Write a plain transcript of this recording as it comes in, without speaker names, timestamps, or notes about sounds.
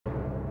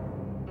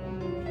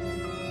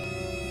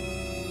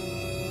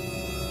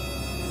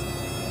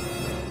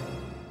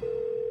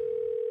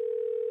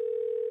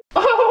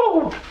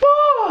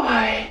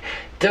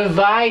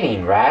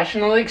Dividing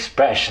rational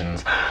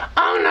expressions.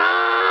 Oh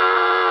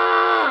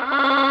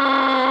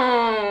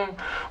no!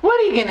 What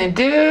are you gonna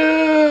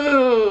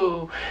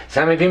do?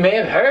 Some of you may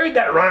have heard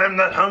that rhyme,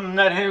 that hum,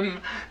 that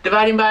hymn.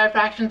 Dividing by a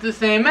fraction is the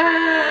same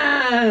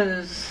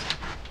as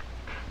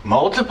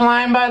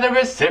multiplying by the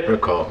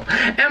reciprocal.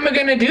 And we're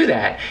gonna do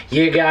that.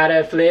 You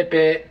gotta flip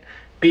it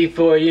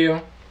before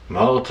you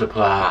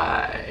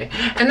multiply.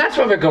 And that's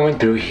what we're going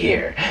through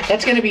here.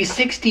 That's gonna be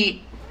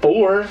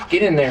 64,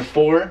 get in there,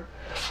 4,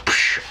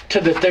 to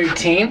the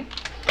 13.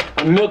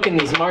 I'm milking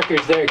these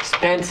markers, they're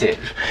expensive.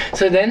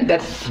 So then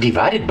that's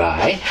divided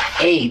by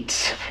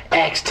 8,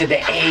 x to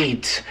the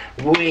 8.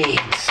 Wait,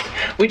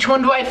 which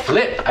one do I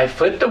flip? I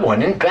flip the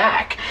one in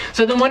back.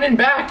 So the one in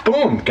back,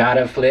 boom,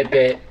 gotta flip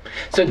it.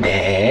 So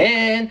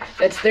then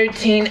that's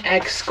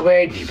 13x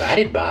squared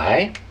divided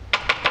by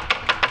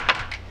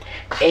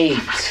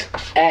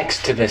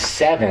 8x to the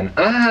 7.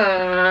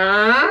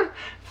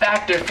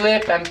 Factor,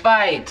 flip, and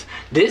fight.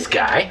 This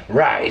guy,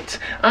 right.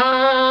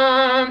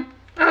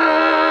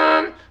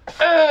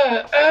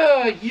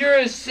 You're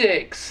a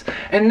 6.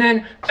 And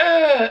then,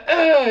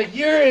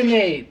 you're an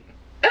 8.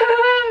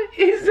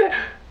 Is that...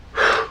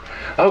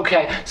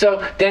 Okay,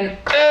 so then,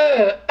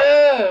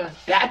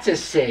 that's a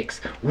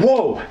 6.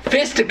 Whoa,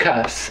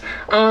 fisticuffs.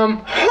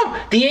 The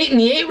 8 and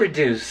the 8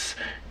 reduce.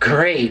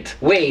 Great.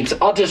 Wait,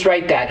 I'll just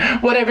write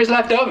that. Whatever's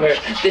left over.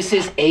 This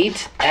is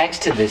 8x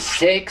to the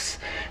 6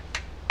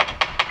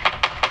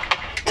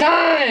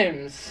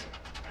 times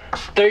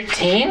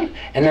 13,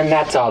 and then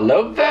that's all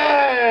over.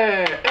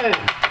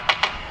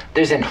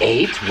 There's an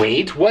 8.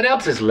 Wait, what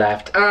else is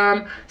left?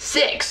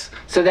 6.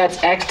 So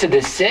that's x to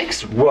the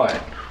 6. What?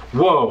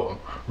 Whoa.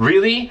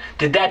 Really?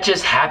 Did that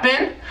just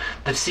happen?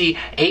 Let's see,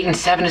 8 and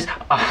 7 is,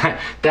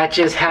 that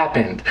just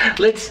happened.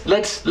 Let's,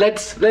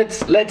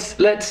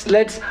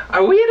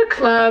 are we at a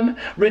club?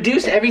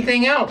 Reduce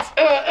everything else.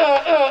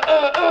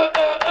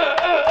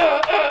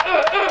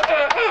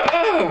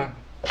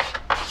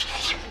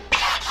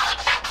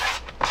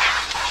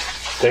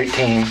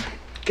 13.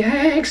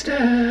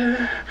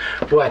 Gangster.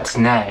 What's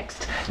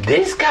next?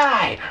 This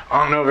guy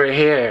on over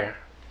here.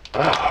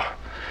 Oh.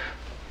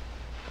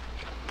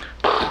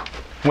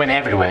 Went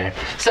everywhere.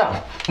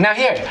 So, now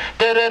here.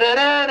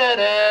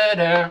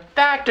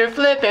 Factor,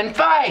 flip, and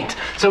fight.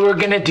 So we're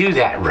gonna do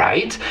that,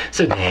 right?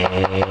 So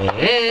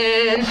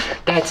then,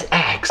 that's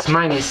x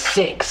minus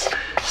 6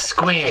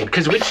 squared.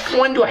 Because which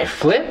one do I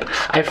flip?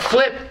 I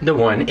flip the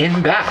one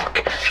in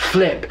back.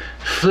 Flip,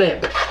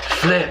 flip,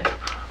 flip.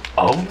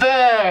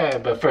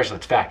 Over. But first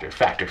let's factor,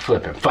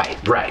 flip, and fight.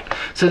 Right.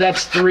 So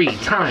that's 3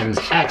 times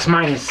x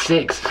minus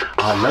 6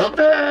 all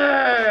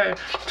over.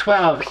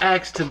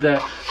 12x to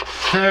the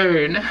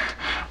 3rd.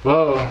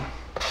 Whoa.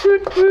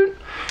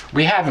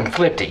 We haven't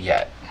flipped it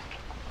yet.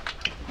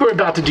 We're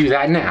about to do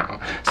that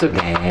now. So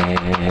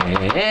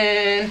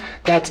then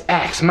that's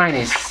x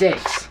minus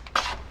 6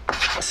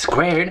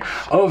 squared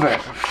over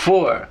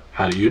 4.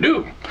 How do you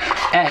do?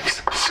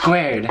 X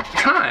squared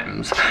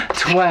times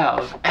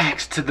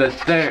 12x to the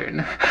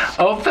 3rd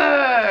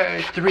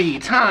over 3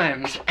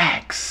 times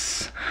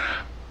x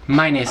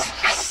minus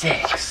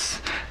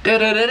 6.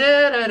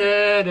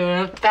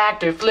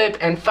 Factor, flip,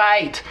 and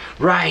fight.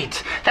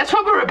 Right. That's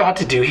what we're about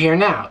to do here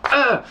now.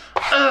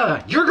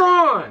 You're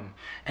gone.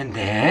 And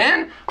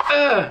then,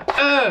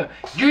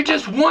 you're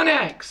just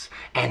 1x.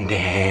 And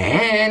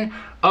then,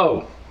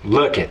 oh,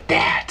 look at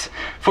that.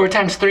 4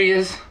 times 3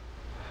 is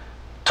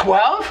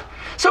 12?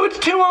 So it's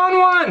 2 on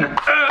 1.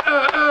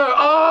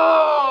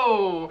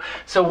 Oh!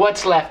 So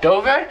what's left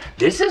over?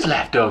 This is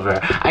left over.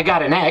 I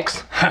got an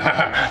x.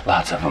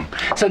 Lots of them.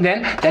 So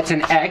then that's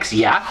an x,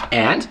 yeah.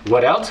 And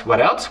what else?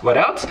 What else? What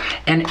else?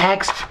 An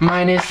x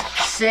minus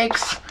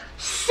 6.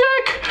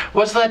 Sick!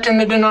 What's left in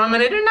the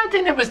denominator?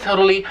 Nothing. It was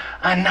totally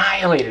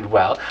annihilated.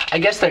 Well, I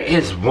guess there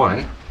is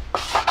one.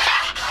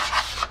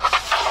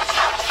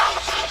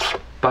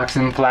 Box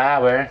and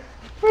flour.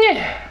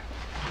 Yeah.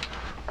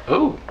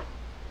 Oh.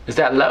 Is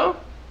that low?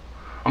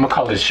 I'm gonna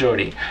call this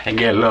shorty and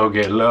get low,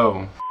 get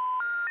low.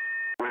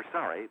 We're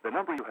sorry, the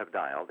number you have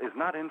dialed is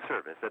not in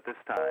service at this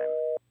time.